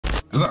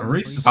Is that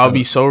racist? I'll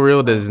be so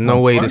real. There's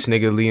no way this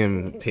nigga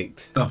Liam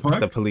picked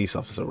the police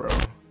officer, bro.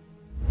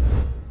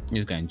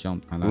 He's getting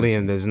jumped.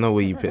 Liam, there's no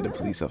way you picked the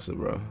police officer,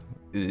 bro.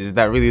 Is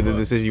that really the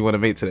decision you want to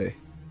make today?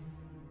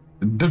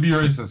 W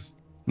racist.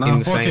 Nah,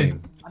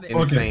 Insane.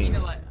 Insane.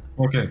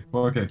 Okay.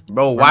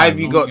 Bro, why have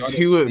you got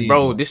two?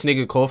 Bro, this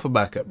nigga called for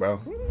backup,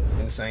 bro.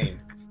 Insane.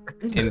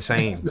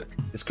 Insane.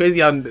 It's crazy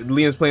how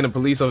Liam's playing a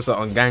police officer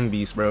on Gang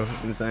Beast, bro.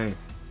 Insane.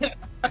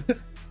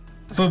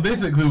 So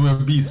basically, we're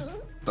beasts.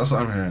 That's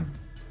what I'm hearing.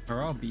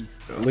 We're all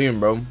beasts. Liam,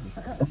 bro.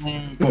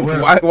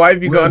 Why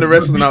have you got on the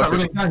wrestling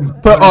outfit?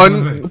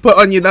 Put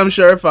on your damn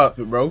sheriff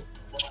outfit, bro.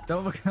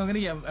 I'm gonna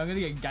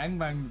get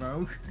gangbanged,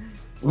 bro.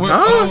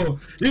 Oh,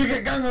 you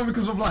get gangbanged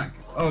because of black.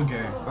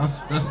 Okay,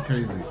 that's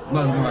crazy.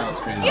 No, that's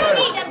crazy. You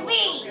need to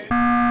leave.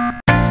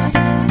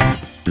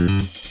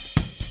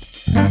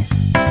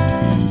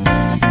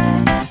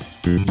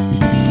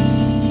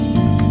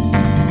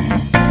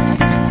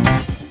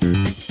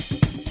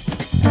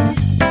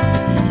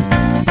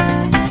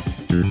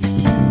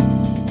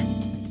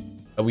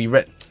 Are we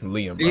ready?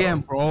 Liam, bro.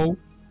 Liam, bro.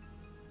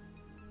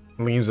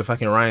 Liam's a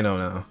fucking rhino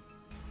now.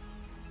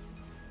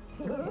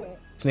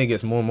 This nigga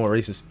gets more and more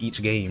racist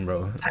each game,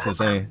 bro. That's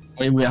insane.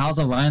 Wait, how's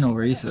a rhino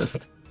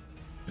racist?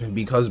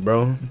 Because,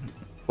 bro,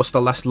 what's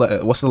the last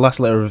letter? What's the last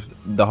letter of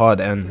the hard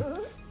N?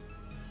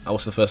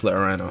 What's the first letter,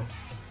 rhino?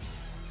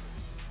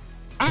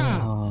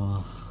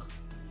 I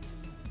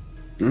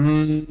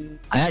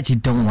actually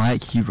don't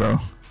like you, bro.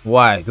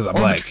 Why? Because I'm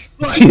black.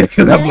 Yeah,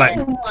 because I'm black.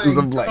 Because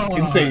I'm black.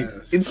 Insane.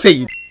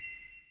 Insane.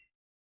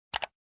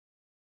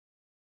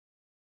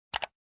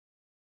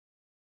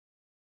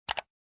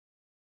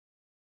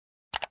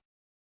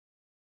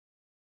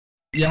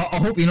 Yeah, I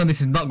hope you know this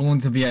is not going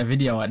to be a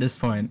video at this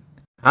point.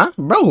 Huh?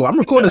 Bro, I'm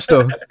recording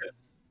still.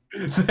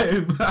 It's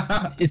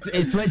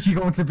literally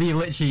going to be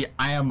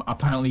I am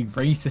apparently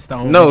racist.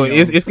 No,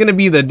 it's gonna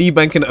be the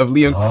debunking of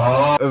Liam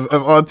of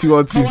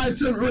R2R2.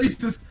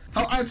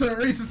 How I turn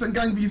racist and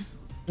gang beast.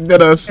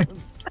 That us.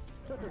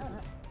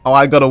 Oh,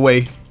 I got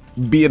away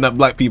beating up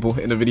black people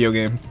in a video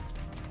game.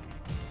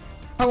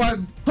 How I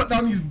put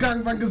down these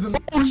gangbangers and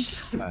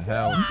The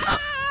hell?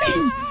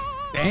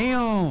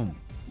 Damn.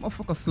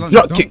 Motherfucker slung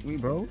kick me,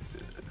 bro.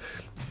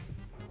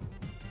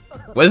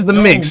 Where's the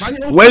mix?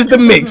 Where's the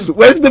mix?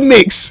 Where's the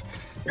mix?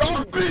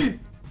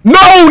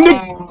 No,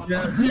 Nick.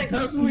 Yeah, me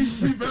personally,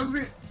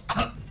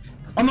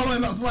 I'm not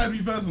letting that slide.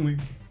 Me personally.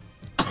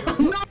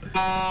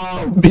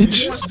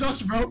 Bitch. Watch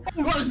Josh, bro.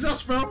 Watch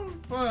Josh, bro.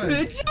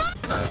 Bitch.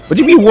 What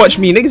do you mean watch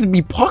me? Niggas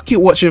be pocket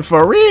watching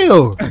for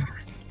real.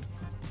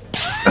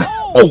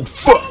 Oh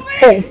fuck.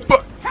 Oh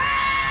fuck.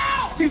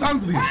 Tease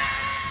Anthony.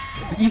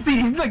 You see,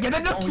 he's not getting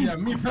enough. Oh yeah,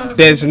 me personally.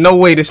 There's no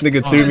way this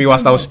nigga threw me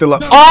whilst I was still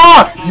up.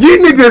 Oh, you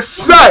niggas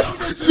suck.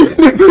 You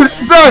niggas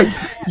suck.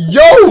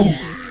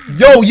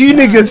 Yo, you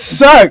niggas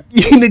suck.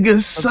 You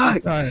niggas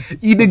suck.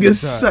 You niggas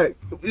suck.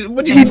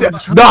 What do you mean?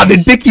 Nah, the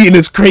Dickie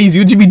is crazy.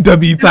 What do you mean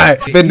W tie?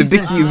 Ben the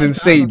Dickie is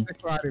insane.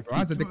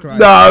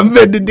 Nah,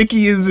 Ben the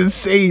Dickie is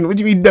insane. What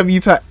do you mean W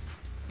tie?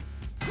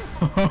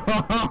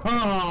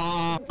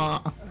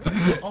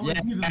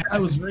 I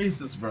was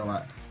racist, bro.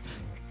 Like,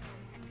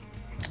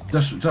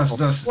 Josh. What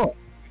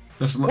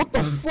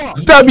the fuck?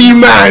 W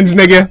mans,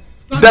 nigga.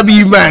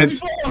 W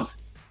mans.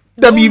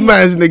 W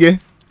mans, nigga.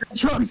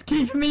 Truck's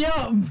keeping me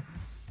up.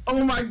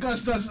 Oh my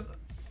gosh, Josh.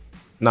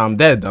 Nah, I'm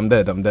dead. I'm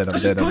dead. I'm dead. I'm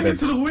Just dead. I'm click dead.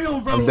 into the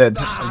wheel, bro. I'm dead.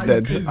 Nah, I'm it's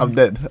dead. crazy. I'm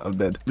dead. I'm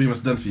dead. Liam was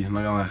done for you. I'm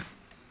not gonna lie.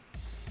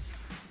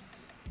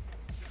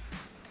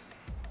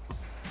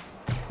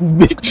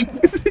 Bitch.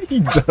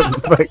 You dumb as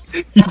fuck.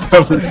 You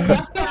dumb as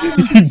fuck.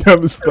 You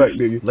dumb as fuck,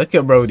 nigga. Look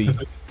at Brody.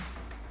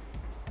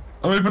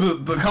 I'm waiting for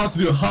the car to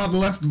do a hard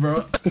left,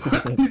 bro.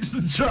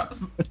 Just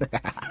drops.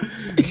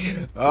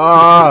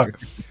 Ah,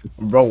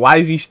 bro, why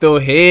is he still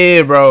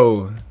here,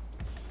 bro?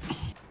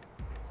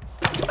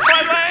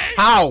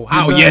 How?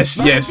 How? Yes.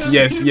 You're a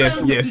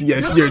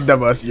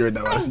dumbass. You're a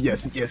dumbass.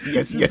 Yes.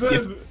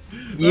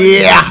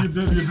 Yeah.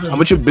 How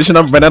much you bitching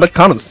up right out of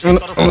comments?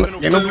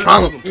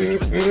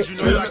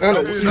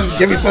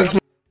 Give me touch.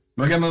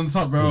 We're getting on the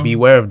top, bro.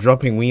 Beware of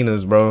dropping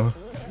wieners, bro.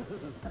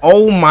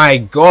 Oh my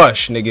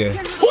gosh, nigga.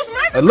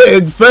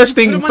 Look, first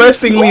thing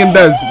Liam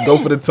does, go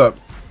for the top.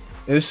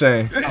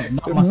 Insane.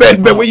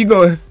 Ben, where you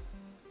going?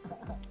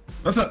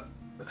 What's up?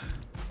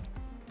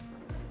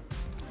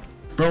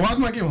 Bro, why's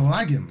my game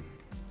lagging?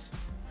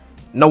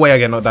 No way I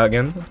get knocked out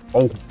again.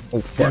 Oh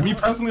fuck. Yeah, me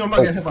personally, I'm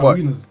not getting hit by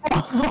wieners.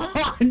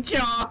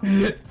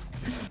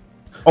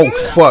 Oh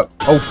fuck.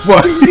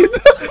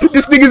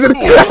 This nigga's in the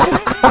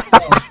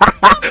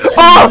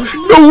Oh,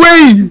 no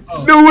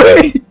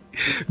way.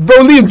 Bro,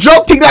 Liam,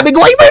 drop kick that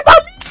nigga.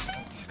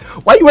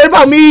 Why you worried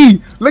about me?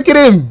 Look at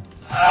him.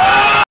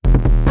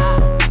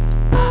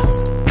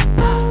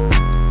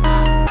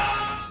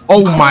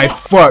 Oh my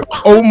fuck.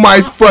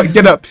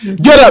 Get up.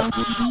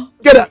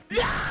 Yeah.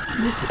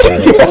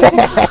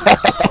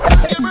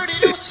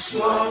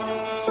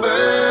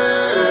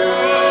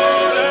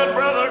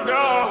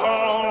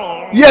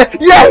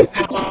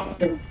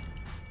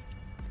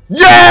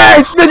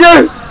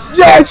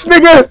 Yes,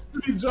 nigga.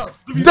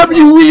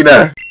 W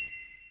Wiener.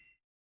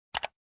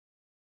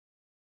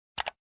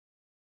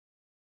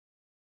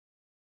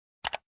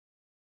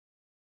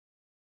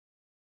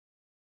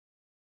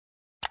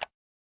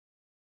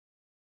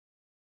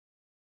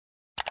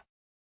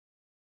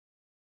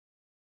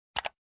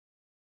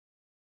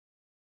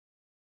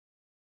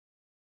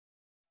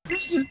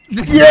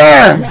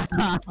 Yeah!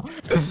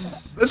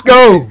 Let's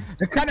go!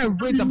 The kind of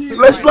bridge I'm sitting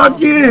Let's right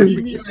lock now.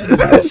 in!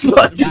 Let's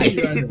lock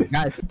in!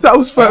 Guys, That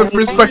was fighting for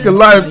his fucking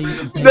life.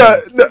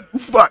 No,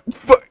 fuck.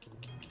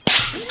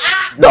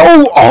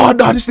 No! Oh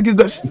no, this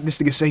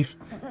nigga's safe.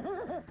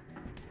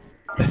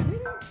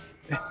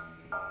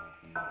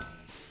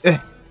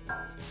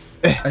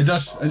 Hey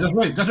Josh,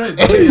 wait.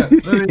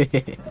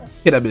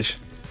 Hit that bitch.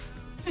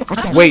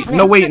 Wait,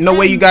 no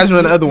way, you guys are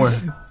on the other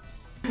one.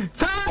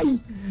 Ty,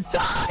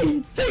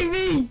 take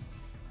me.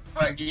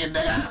 Fuck you,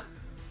 nigga.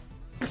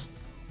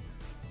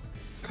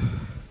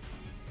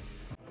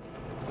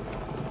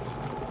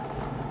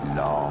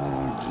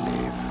 Long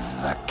live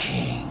the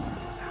king.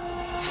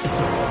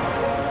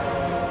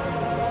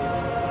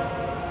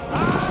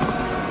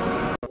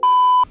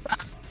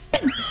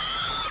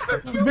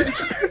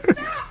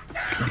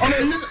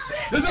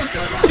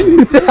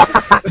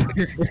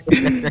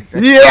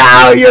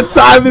 Yeah, your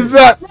time is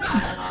up.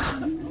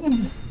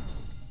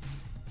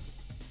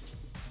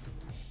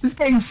 This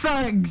game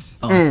sucks.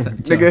 Oh,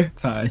 Nigga.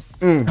 Ty.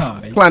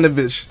 Climb the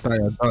bitch. sorry,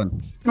 I'm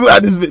done.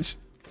 Climb this bitch.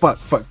 Fuck.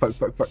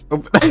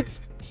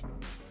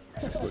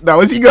 Now,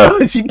 where's he going?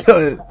 Where's he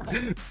going?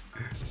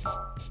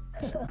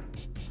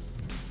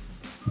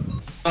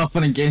 Up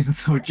on the games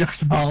until Josh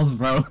balls,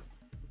 bro.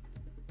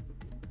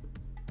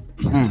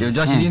 Yo,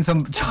 Josh, you're doing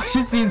some. Josh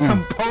is doing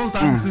some pole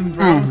dancing,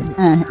 bro.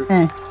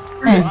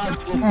 Josh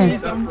is doing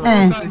some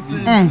pole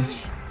dancing.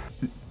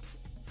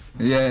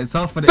 Yeah, it's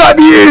off for the.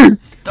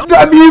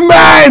 W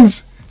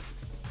mans!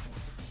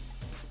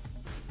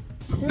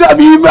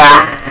 W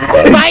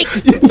man! Mike!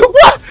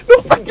 What?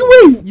 No fucking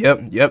way!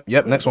 Yep.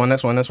 Next one.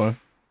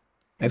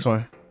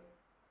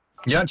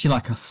 You're actually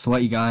like a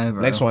sweaty guy,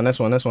 bro. Next one.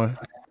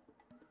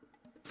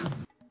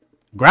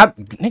 Grab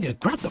the pole, nigga.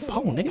 Grab the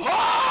pole, nigga.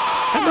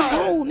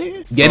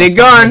 Get it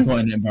gone.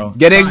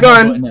 Get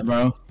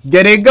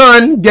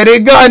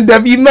it gone.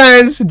 W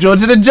mans.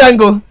 George of the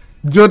jungle.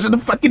 George of the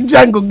fucking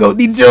jungle. Go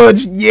need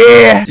George.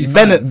 Yeah.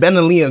 Ben and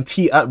Liam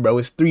tee up, bro.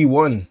 It's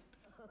 3-1.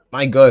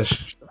 My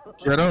gosh.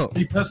 Shut up.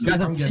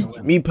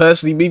 Me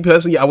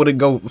personally, I wouldn't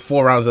go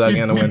 4 rounds without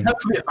getting a win.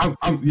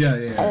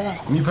 Yeah.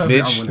 Me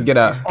personally, Bitch, get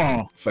out.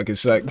 Oh. Fucking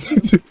suck.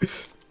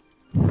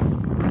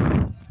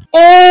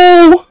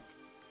 Oh!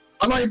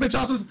 I'm not in bitch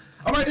houses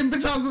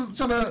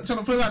trying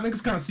to play that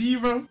niggas can't see you,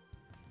 bro.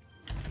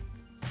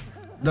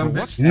 Dumb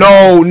bitch.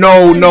 No.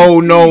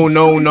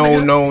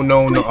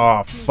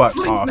 Oh, fuck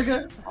off.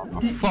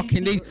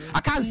 Fucking thing.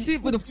 I can't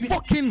sit with a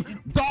fucking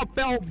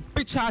barbell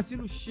bitch ass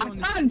little shit on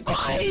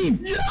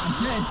this.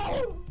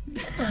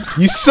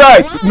 You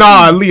suck.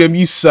 Nah, Liam,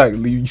 you suck.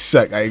 Liam, you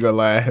suck. I ain't gonna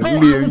lie.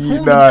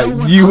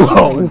 Liam, you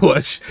are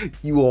washed.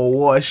 You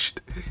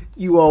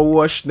are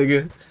washed,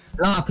 nigga.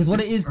 Nah, because what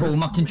it is, bro,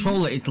 my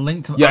controller is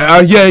linked to.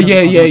 Yeah.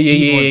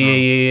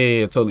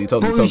 Totally.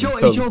 Bro, is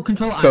your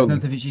controller acting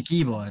as if it's your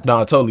keyboard?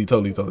 Nah, totally.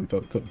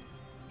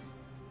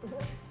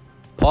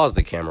 Pause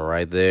the camera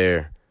right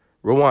there.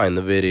 Rewind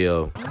the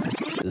video.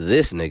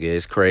 This nigga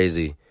is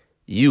crazy.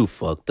 You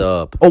fucked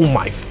up. Oh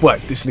my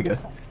fuck, this nigga.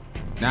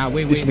 Nah,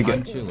 wait, This man,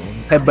 nigga. chill.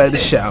 Everybody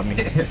shout me.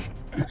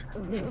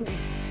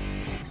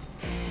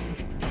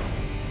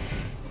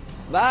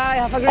 Bye,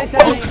 have a great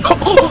time.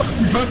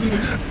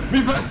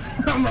 Me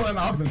personally, I'm not letting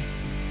that happen.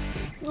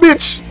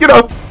 Bitch, get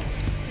up.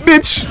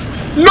 Bitch.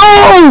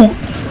 No!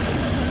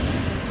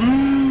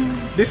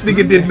 This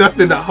nigga did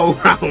nothing the whole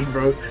round,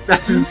 bro.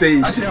 That's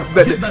insane. Actually,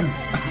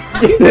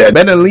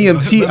 Ben and Liam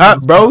tee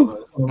up,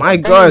 bro. My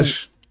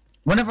gosh.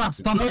 Whenever I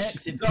spam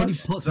X, it probably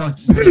puts my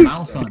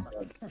mouse on.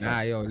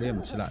 Nah, yo,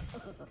 Liam, chill out.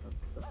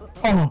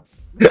 Oh,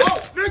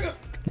 nigga.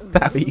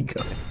 There you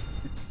go.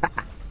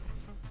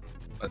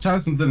 I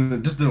tried something,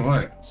 it just didn't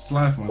work. It's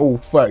life, man. Oh,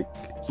 fuck.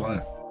 It's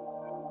life.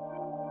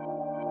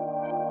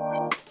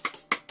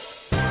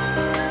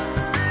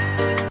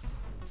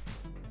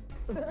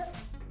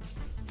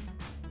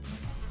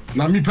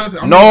 Nah, me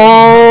personally.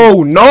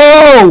 No!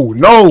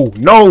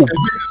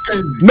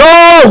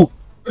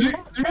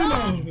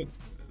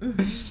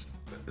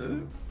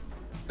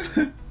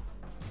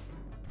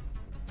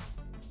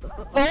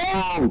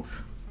 oh!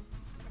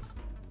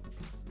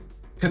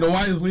 Hit the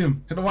wires,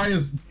 Liam. Hit the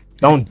wires.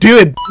 Don't do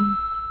it.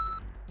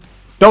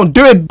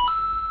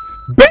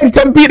 Ben,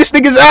 come beat this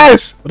nigga's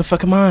ass. What the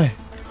fuck am I?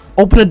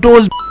 Open the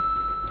doors.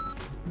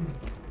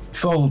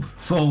 Sold.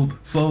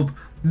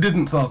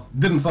 Didn't sell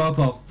at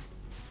all.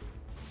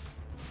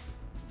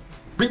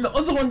 Bring the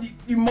other one,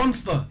 you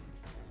monster.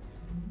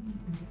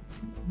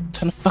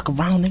 Turn the fuck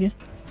around, nigga.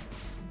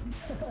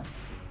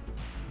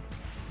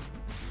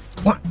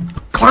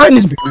 Climb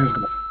this.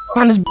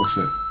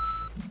 Bullshit.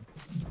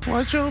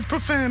 What's your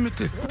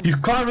profanity? He's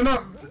climbing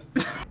up.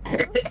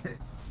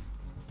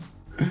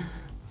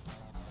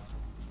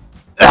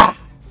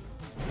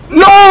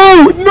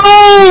 No!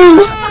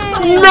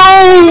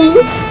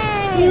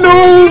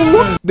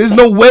 There's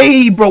no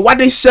way, bro. Why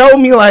they sell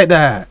me like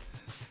that?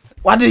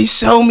 Why did they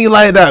sell me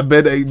like that?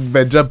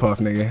 Bet jump off,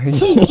 nigga.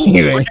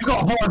 He's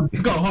got hard.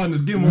 He's got hard in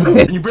this game.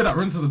 And you bring that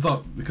run to the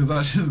top because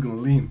that shit's gonna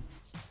lean.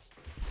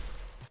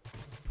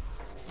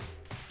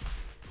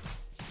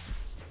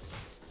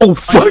 Oh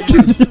fuck!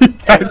 You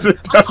guys are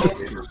dumb.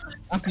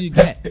 After you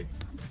get.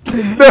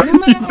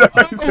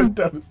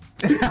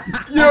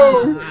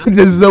 Yo,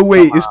 there's no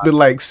way. It's been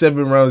like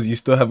 7 rounds. You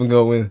still haven't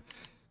gonna win.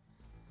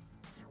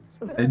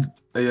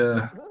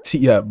 Yeah.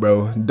 Tee up,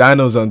 bro.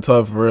 Dino's on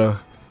top for real.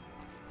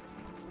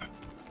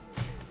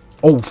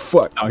 Oh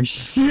fuck! Oh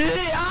shit!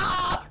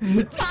 Ah!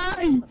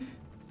 Tie!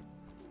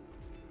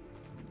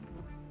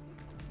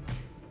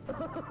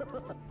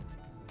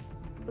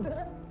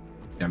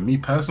 Yeah, me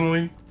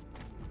personally.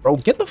 Bro,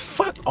 get the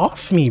fuck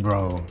off me,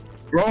 bro.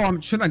 Bro,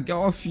 I'm trying to get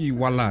off you,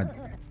 Walad.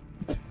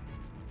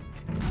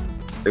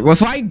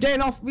 What's why you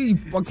getting off me,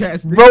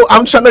 podcast? Bro,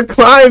 I'm trying to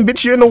climb,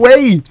 bitch. You're in the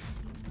way.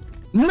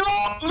 No!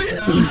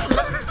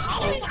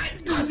 Oh my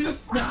gosh, this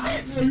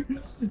fucking.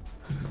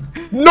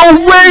 No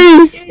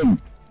way!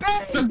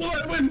 Just don't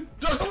let it win.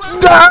 Just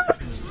don't let it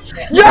win.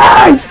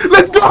 Yes!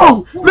 Let's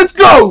go! Let's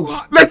go!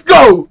 Let's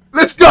go!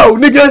 Let's go,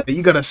 nigga!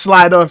 You gotta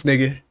slide off,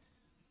 nigga.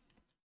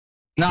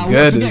 Nah,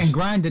 Good. we're getting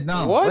grinded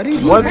now. What?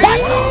 What? What are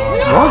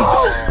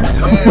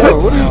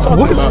you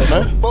talking about,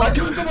 man?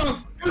 Give us the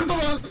boss. Give us the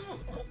boss.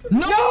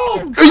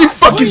 No! Are you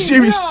fucking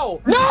serious? No!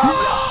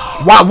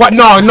 What?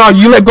 No,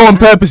 you let go on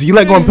purpose. You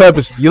let go on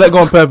purpose. You let go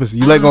on purpose.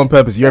 You let go on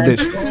purpose. You're a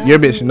bitch. You're a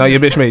bitch. No,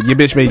 you're a bitch made. You're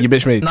bitch made. You're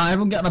bitch made. Nah,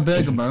 everyone getting a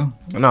burger, bro.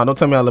 No, don't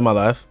tell me I live my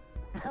life.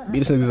 Beat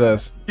this nigga's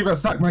ass. Keep it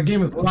stuck. My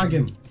game is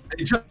lagging.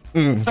 Hey, chill.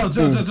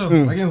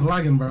 Chill. My game's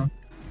lagging, bro.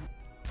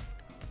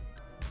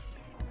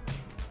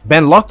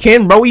 Ben, lock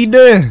in, bro. What you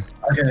doing?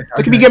 Okay.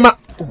 Look at me get my.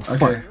 Oh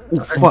fuck. Okay. Oh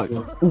fuck.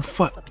 Oh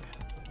fuck.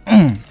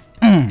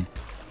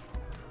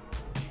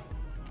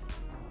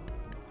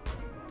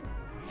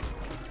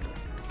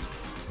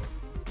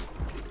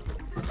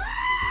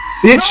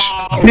 Bitch.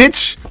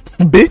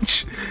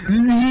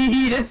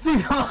 That's too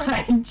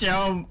high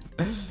jump.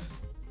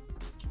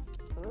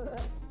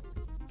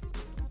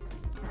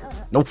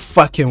 No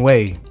fucking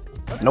way.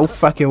 No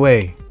fucking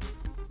way.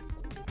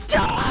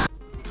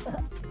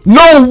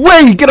 No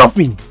way! Get off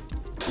me!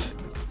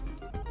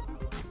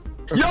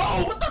 Yo,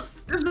 what the?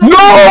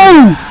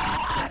 No!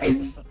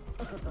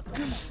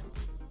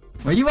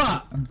 Where you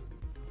at?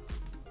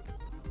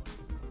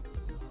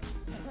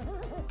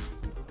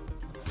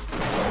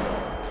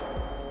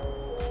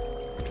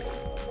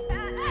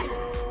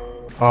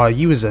 Oh,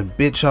 you is a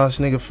bitch ass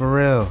nigga for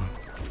real.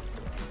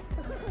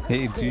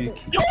 Hey, Duke.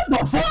 Yo, what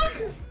the fuck?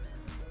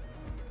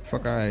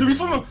 Fuck, alright. Do we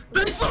swim?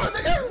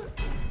 Nigga?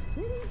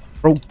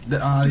 Bro,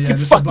 Yeah, get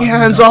this fucking is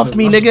hands black- off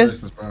me, that's nigga.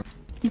 racist, bro.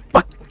 you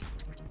fuck.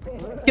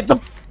 Get the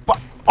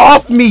fuck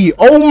off me!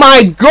 Oh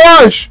my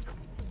gosh!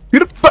 Who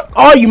the fuck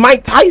are you,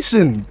 Mike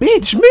Tyson?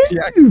 Bitch,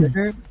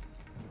 man!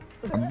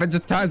 I'm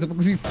vegetized. What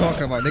was he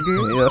talking about,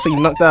 nigga? Yeah, that's what you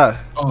knocked out.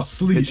 Oh,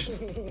 sleep.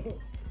 Don't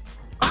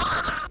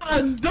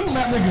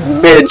that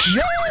nigga. Bitch!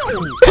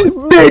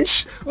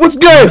 Bitch! What's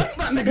good?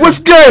 What's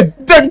good?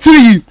 Back to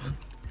you!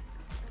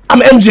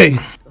 I'm MJ.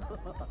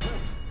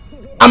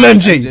 I'm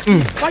MJ.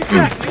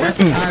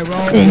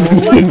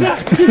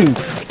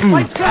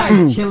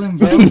 Chilling,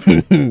 bro.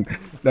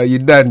 No, you're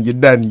done. You're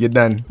done. You're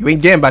done. You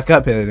ain't getting back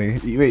up here,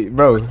 nigga. Wait,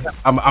 bro.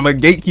 I'm a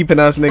gatekeeping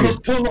ass nigga.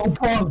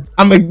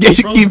 I'm a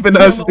gatekeeping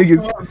ass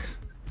niggas.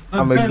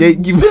 I'm a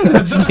gatekeeping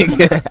ass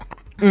nigga.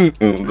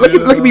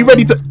 Look at me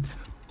ready to.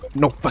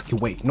 No fucking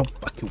way. No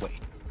fucking way.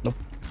 No.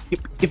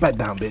 Get back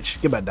down,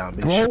 bitch. Get back down,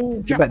 bitch.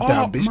 Bro, get back down,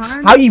 up, bitch.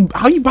 man.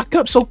 How you back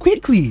up so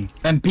quickly?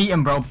 Ben, beat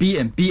him, bro. Beat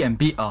him.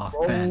 Oh,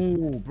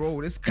 Ben.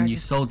 Bro, this guy And you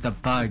just... sold the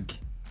bug.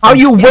 How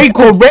you awake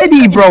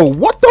already, bro?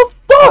 What the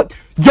fuck?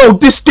 Yo,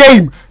 this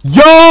game.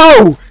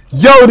 Yo,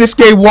 this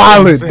game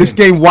wildin'. This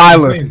game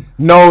wildin'.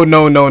 No.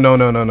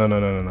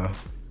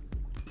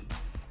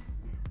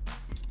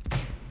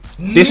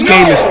 This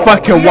game is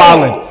fucking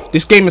wildin'.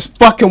 This game is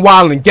fucking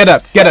wildin'. Get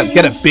up,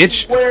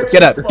 bitch.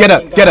 Get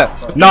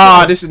up.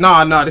 Nah, this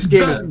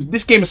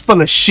game is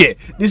full of shit.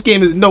 This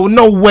game is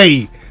no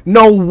way.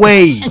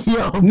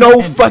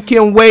 No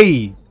fucking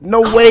way.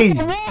 No way.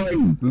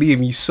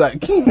 Liam, you suck.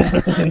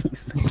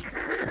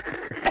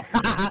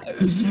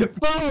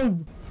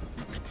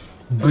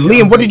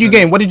 Liam, what did you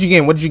gain? What did you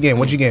gain?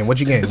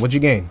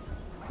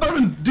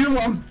 Do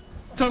what I'm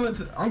telling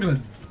to. I'm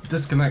gonna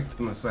disconnect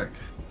in a sec.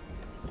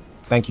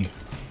 Thank you.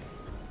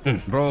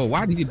 Bro,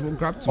 why did you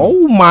grab to me?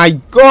 Oh my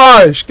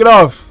gosh, get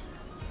off.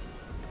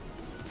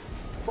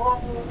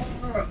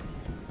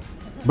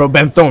 Bro,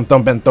 Ben Thorn.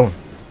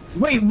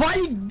 Wait, why?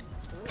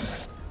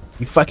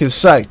 You fucking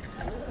suck.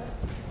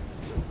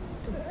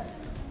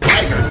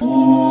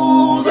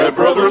 Ooh, that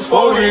brother's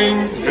floating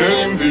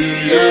in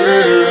the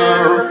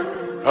air.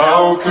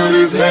 How could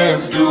his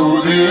hands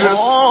do this?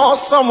 Oh,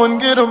 someone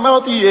get him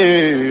out the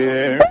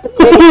air.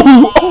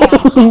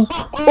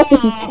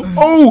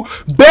 Oh,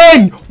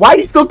 Ben, why are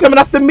you still coming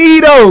after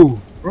me though?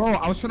 Bro,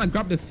 I was trying to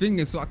grab the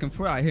finger so I can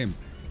throw at him.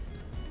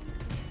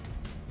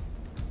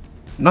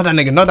 Not that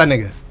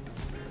nigga.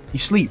 You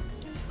sleep.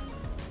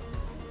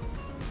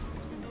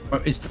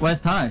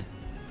 Where's Ty?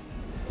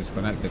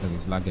 Disconnected because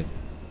it's lagging.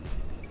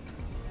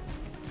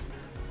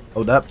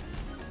 Hold up.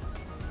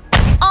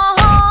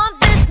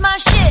 This my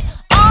shit.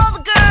 All the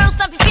girls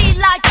stomp your feet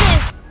like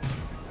this.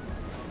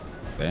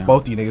 Damn.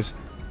 Both you niggas.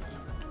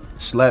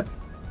 Slept.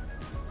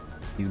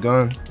 He's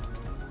gone.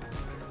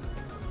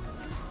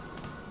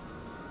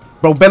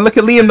 Bro, Ben, look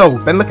at Liam though.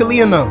 Ben, look at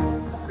Liam though.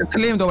 Look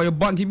at him though, you're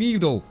banging me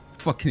though.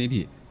 Fucking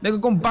idiot. Nigga,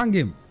 go and bang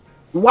him.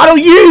 Why don't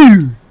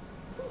you?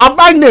 I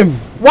banged him.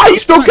 Why are you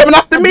still coming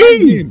after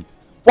me?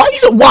 Why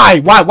you?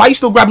 Why you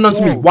still grabbing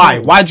onto me? Why?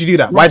 Why'd you do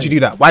that? Why'd you do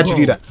that? Why'd you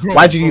do that?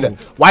 Why'd you do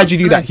that? Why'd you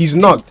do that? He's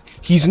knocked.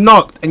 He's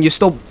knocked, and you're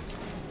still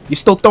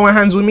throwing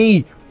hands with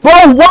me,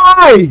 bro.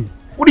 Why?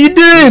 What are you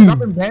doing?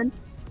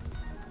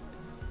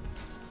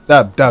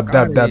 Dab.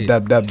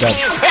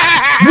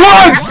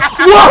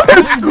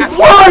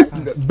 What?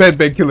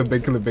 Ben, kill him.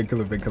 There's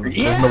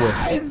no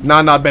way.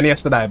 Nah, Benny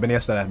has to die.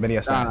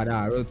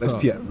 Nah,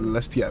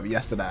 Let's tee up. He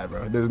has to die,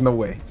 bro. There's no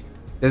way.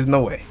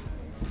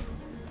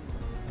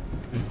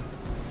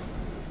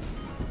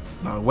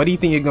 Nah, where do you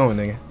think you're going,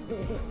 nigga?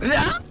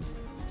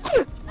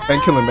 Ben,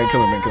 kill him.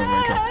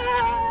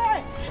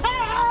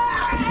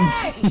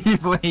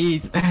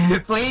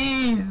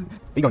 Please.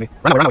 He going.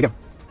 Run out again.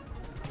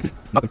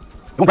 Nothing.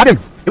 Don't grab him.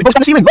 It goes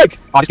down the ceiling. Look.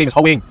 Oh, this game is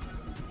hoeing.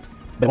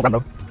 Ben, don't grab,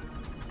 bro.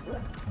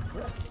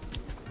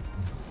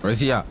 Where is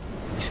he at?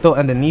 He's still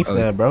underneath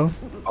there, bro.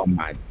 Oh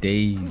my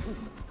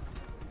days.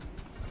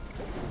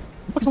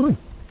 What's going on?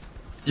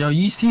 Yo,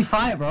 you two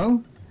fight,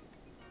 bro.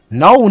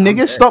 No,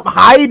 nigga, stop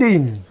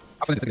hiding.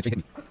 I thought he hit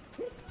me.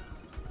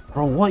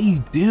 Bro, what are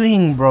you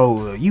doing,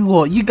 bro?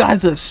 You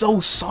guys are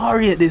so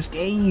sorry at this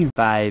game.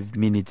 5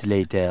 minutes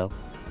later.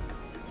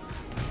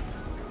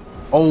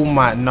 Oh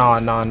my, no.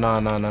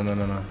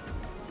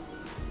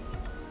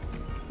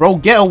 Bro,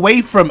 get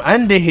away from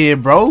under here,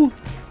 bro.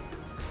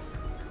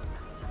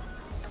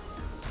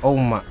 Oh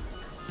my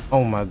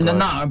god.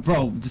 Nah,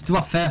 bro, just do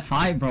a fair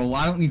fight, bro.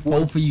 I don't need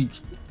both of you.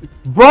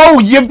 Bro,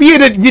 you're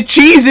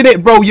cheesing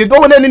it, bro. You're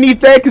going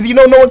underneath there because you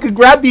know no one could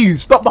grab you.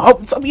 Stop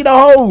being a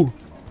hoe.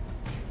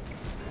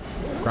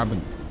 Grab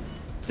him.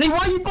 Hey, why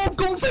are you both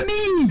going for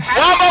me?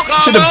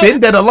 Should have been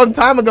dead a long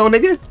time ago,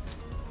 nigga.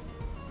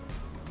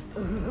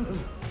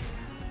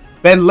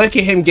 Ben, look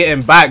at him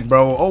getting back,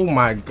 bro. Oh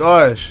my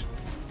gosh.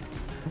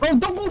 Bro,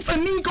 don't go for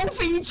me. Go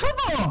for each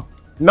other.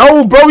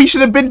 No, bro, he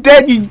should have been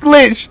dead. He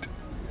glitched.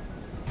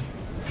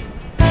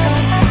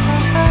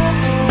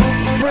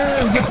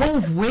 Bro, you're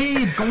both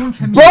weird going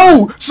for me.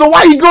 Bro, so why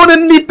are you going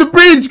underneath the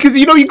bridge? Because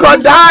you know you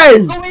can't die.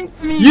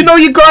 You know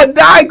you can't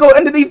die. Go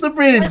underneath the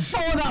bridge. I saw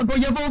that, bro.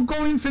 You're both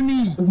going for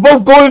me.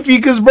 Both going for you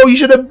because, bro, you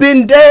should have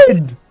been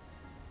dead.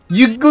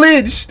 You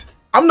glitched.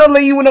 I'm not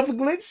letting you win off a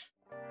glitch.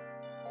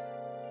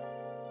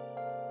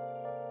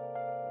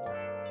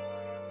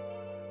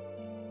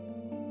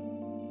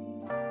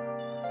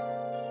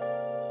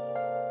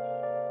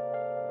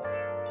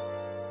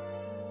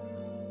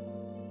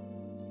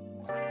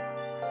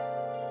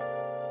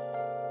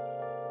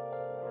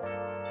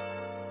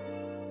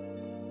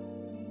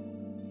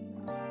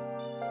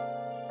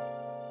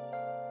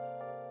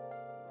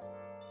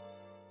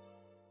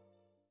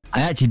 I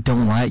actually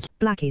don't like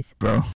Blackies. bro.